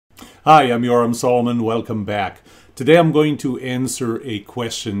Hi, I'm Yoram Solomon. Welcome back. Today I'm going to answer a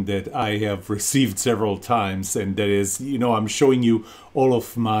question that I have received several times, and that is, I'm showing you all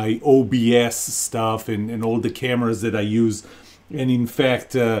of my OBS stuff and all the cameras that I use. And in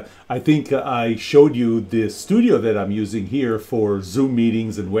fact, I think I showed you the studio that I'm using here for Zoom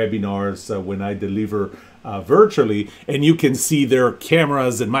meetings and webinars when I deliver virtually. And you can see there are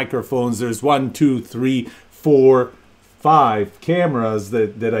cameras and microphones. There's 1, 2, 3, 4, 5 cameras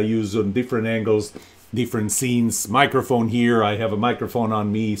that I use on different angles, different scenes. Microphone here, I have a microphone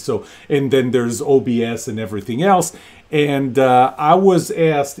on me. And then there's OBS and everything else. And I was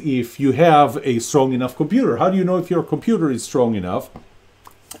asked if you have a strong enough computer. How do you know if your computer is strong enough?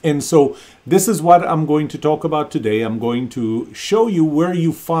 And so this is what I'm going to talk about today. I'm going to show you where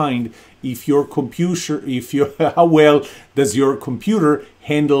you find if your computer, how well does your computer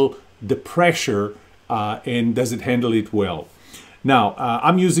handle the pressure and does it handle it well. Now,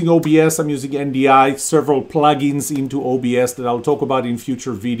 I'm using OBS, I'm using NDI, several plugins into OBS that I'll talk about in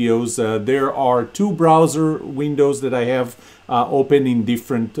future videos. There are 2 browser windows that I have open in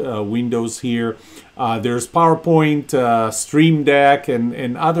different windows here. There's PowerPoint, Stream Deck,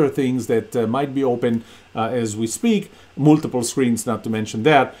 and other things that might be open as we speak. Multiple screens, not to mention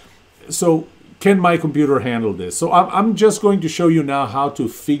that. So, can my computer handle this? So I'm just going to show you now how to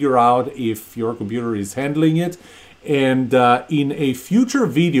figure out if your computer is handling it. And in a future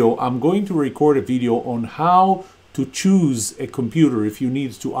video, I'm going to record a video on how to choose a computer if you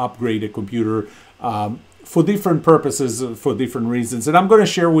need to upgrade a computer for different purposes, for different reasons. And I'm going to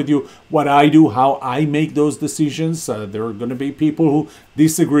share with you what I do, how I make those decisions. There are going to be people who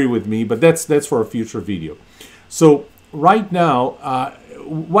disagree with me, but that's for a future video. So right now,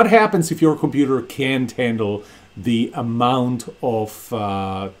 what happens if your computer can't handle the amount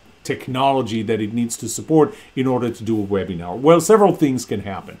of technology that it needs to support in order to do a webinar? Well, several things can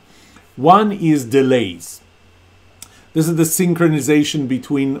happen. One is delays. This is the synchronization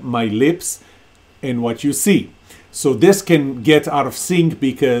between my lips and what you see. So this can get out of sync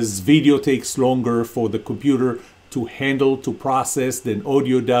because video takes longer for the computer to handle, to process than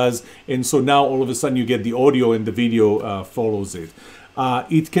audio does. And so now all of a sudden you get the audio and the video follows it.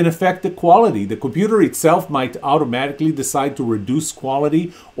 It can affect the quality. The computer itself might automatically decide to reduce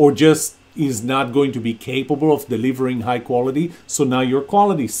quality or just is not going to be capable of delivering high quality. So now your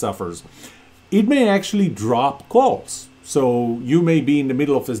quality suffers. It may actually drop calls. So you may be in the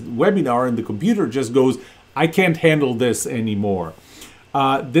middle of a webinar and the computer just goes, I can't handle this anymore.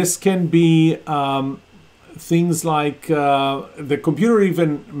 This can be things like the computer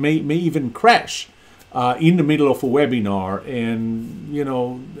even may even crash in the middle of a webinar, and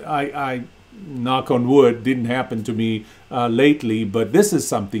I knock on wood, didn't happen to me lately, but this is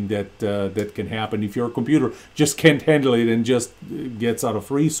something that can happen if your computer just can't handle it and just gets out of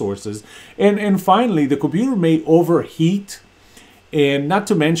resources. And finally, the computer may overheat, and not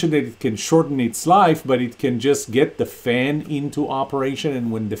to mention that it can shorten its life, but it can just get the fan into operation,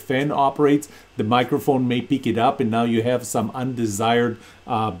 and when the fan operates, the microphone may pick it up, and now you have some undesired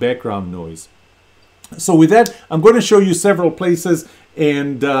background noise. So with that, I'm going to show you several places,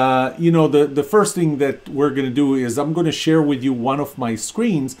 and the first thing that we're going to do is I'm going to share with you one of my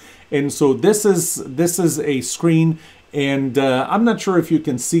screens. And so this is a screen, and I'm not sure if you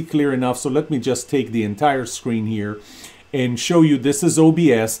can see clear enough, so let me just take the entire screen here and show you. This is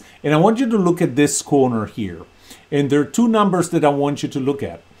OBS, and I want you to look at this corner here, and there are 2 numbers that I want you to look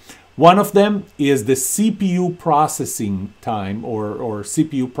at. One of them is the CPU processing time or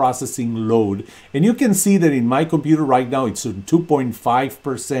CPU processing load. And you can see that in my computer right now, it's at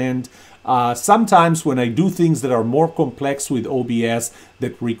 2.5%. Sometimes when I do things that are more complex with OBS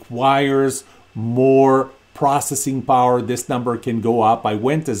that requires more processing power, this number can go up. I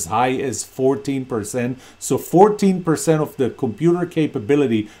went as high as 14%. So 14% of the computer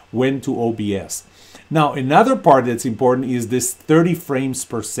capability went to OBS. Now, another part that's important is this 30 frames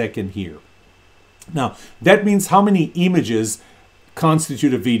per second here. Now, that means how many images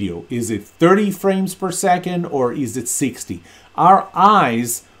constitute a video. Is it 30 frames per second or is it 60? Our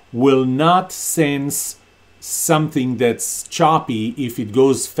eyes will not sense something that's choppy if it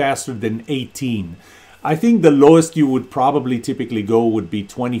goes faster than 18. I think the lowest you would probably typically go would be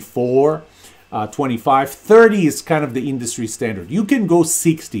 24. 25, 30 is kind of the industry standard. You can go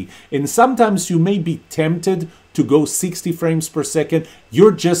 60, and sometimes you may be tempted to go 60 frames per second.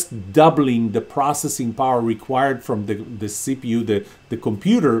 You're just doubling the processing power required from the CPU, the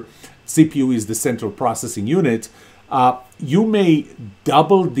computer. CPU is the central processing unit. You may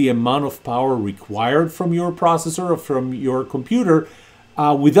double the amount of power required from your processor or from your computer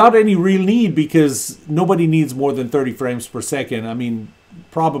without any real need, because nobody needs more than 30 frames per second. I mean,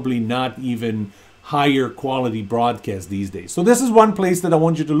 probably not even higher quality broadcast these days. So this is one place that I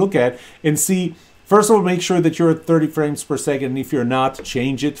want you to look at and see. First of all, make sure that you're at 30 frames per second. If you're not,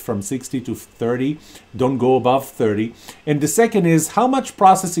 change it from 60 to 30. Don't go above 30. And the second is, how much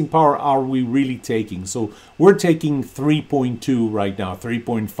processing power are we really taking? So we're taking 3.2 right now,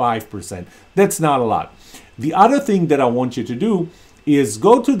 3.5%. That's not a lot. The other thing that I want you to do is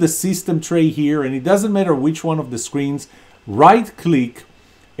go to the system tray here, and it doesn't matter which one of the screens, right-click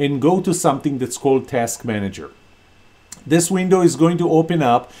and go to something that's called Task Manager. This window is going to open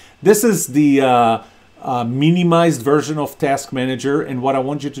up. This is the minimized version of Task Manager, and what I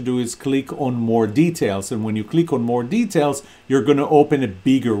want you to do is click on More Details, and when you click on More Details, you're going to open a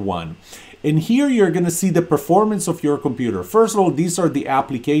bigger one. And here you're going to see the performance of your computer. First of all, these are the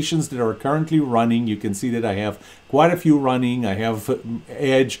applications that are currently running. You can see that I have quite a few running. I have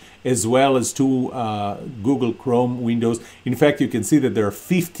Edge as well as 2 Google Chrome windows. In fact, you can see that there are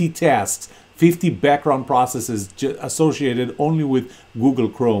 50 tasks, 50 background processes associated only with Google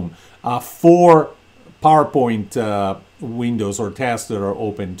Chrome. 4 PowerPoint windows or tasks that are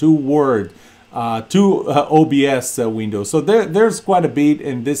open, 2 Word, 2 OBS windows. So there's quite a bit,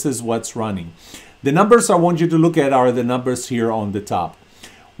 and this is what's running. The numbers I want you to look at are the numbers here on the top.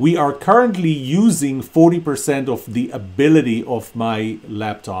 We are currently using 40% of the ability of my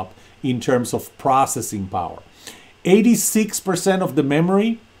laptop in terms of processing power. 86% of the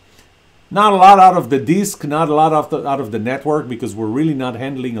memory. Not a lot out of the disk, not a lot out of the network, because we're really not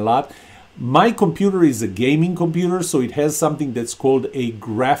handling a lot. My computer is a gaming computer, so it has something that's called a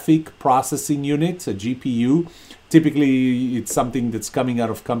graphic processing unit, a GPU. Typically, it's something that's coming out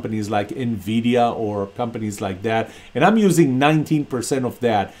of companies like NVIDIA or companies like that. And I'm using 19% of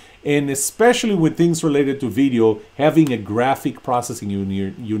that. And especially with things related to video, having a graphic processing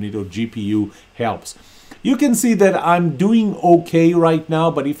unit or GPU helps. You can see that I'm doing okay right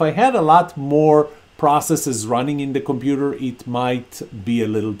now, but if I had a lot more processes running in the computer, it might be a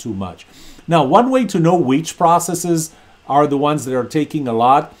little too much. Now, one way to know which processes are the ones that are taking a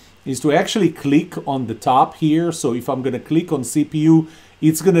lot is to actually click on the top here. So if I'm going to click on CPU,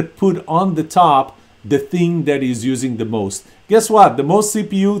 it's going to put on the top the thing that is using the most. Guess what? The most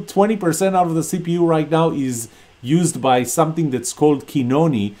CPU, 20% out of the CPU right now is used by something that's called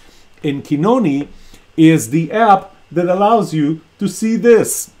Kinoni. And Kinoni is the app that allows you to see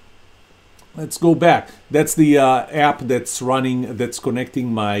this. Let's go back. That's the app that's running, that's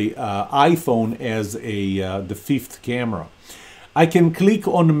connecting my iPhone as the 5th camera. I can click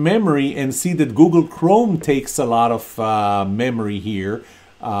on memory and see that Google Chrome takes a lot of memory here,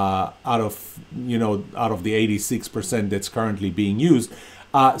 out of the 86% that's currently being used.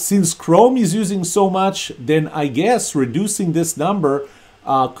 Since Chrome is using so much, then I guess reducing this number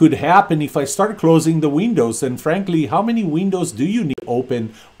could happen if I start closing the windows. And frankly, how many windows do you need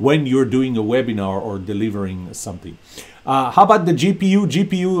open when you're doing a webinar or delivering something? How about the GPU?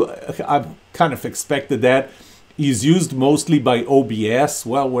 GPU, I've kind of expected that, is used mostly by OBS.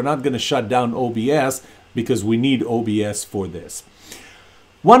 Well, we're not going to shut down OBS because we need OBS for this.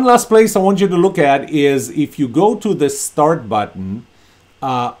 One last place I want you to look at is if you go to the Start button,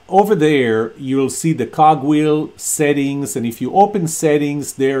 over there, you'll see the cogwheel, settings, and if you open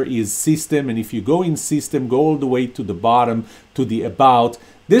settings, there is system, and if you go in system, go all the way to the bottom to the about.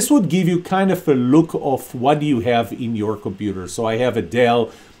 This would give you kind of a look of what you have in your computer. So I have a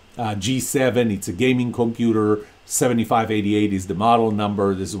Dell G7, it's a gaming computer, 7588 is the model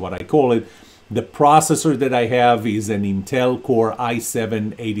number, this is what I call it. The processor that I have is an Intel Core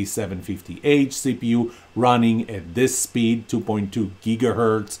i7-8750H CPU running at this speed, 2.2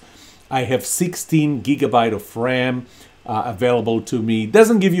 gigahertz. I have 16 gigabyte of RAM available to me. It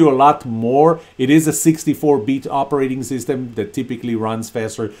doesn't give you a lot more. It is a 64-bit operating system that typically runs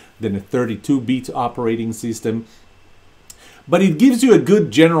faster than a 32-bit operating system. But it gives you a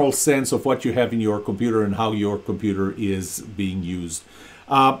good general sense of what you have in your computer and how your computer is being used.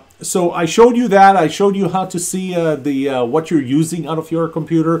 So I showed you that. I showed you how to see what you're using out of your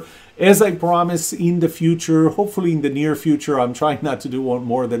computer. As I promise, in the future, hopefully in the near future, I'm trying not to do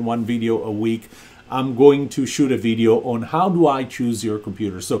more than one video a week. I'm going to shoot a video on how do I choose your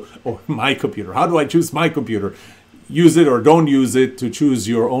computer, or my computer. How do I choose my computer? Use it or don't use it to choose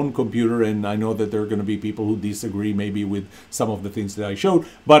your own computer. And I know that there are going to be people who disagree maybe with some of the things that I showed,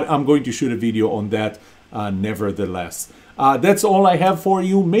 but I'm going to shoot a video on that nevertheless. That's all I have for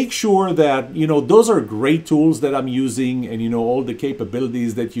you. Make sure that, those are great tools that I'm using, and, all the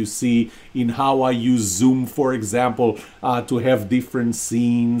capabilities that you see in how I use Zoom, for example, to have different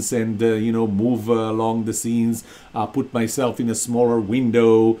scenes and, move along the scenes, put myself in a smaller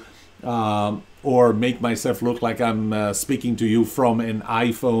window, or make myself look like I'm speaking to you from an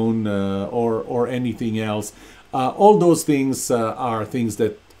iPhone or anything else. All those things are things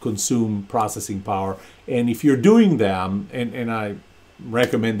that consume processing power. And if you're doing them, and I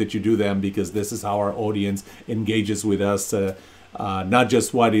recommend that you do them because this is how our audience engages with us, not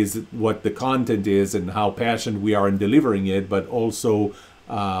just what the content is and how passionate we are in delivering it, but also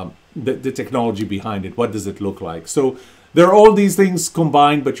the technology behind it. What does it look like? So there are all these things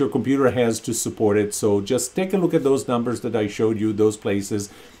combined, but your computer has to support it. So just take a look at those numbers that I showed you, those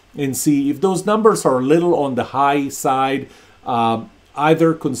places, and see if those numbers are a little on the high side.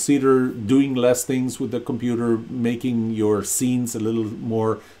 Either consider doing less things with the computer, making your scenes a little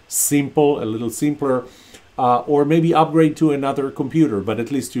more simple, a little simpler, or maybe upgrade to another computer, but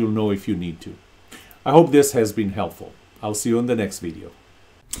at least you'll know if you need to. I hope this has been helpful. I'll see you in the next video.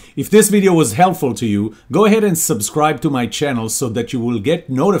 If this video was helpful to you, go ahead and subscribe to my channel so that you will get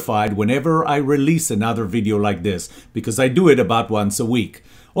notified whenever I release another video like this, because I do it about once a week.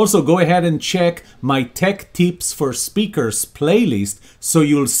 Also, go ahead and check my Tech Tips for Speakers playlist so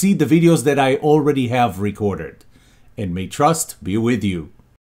you'll see the videos that I already have recorded. And may trust be with you.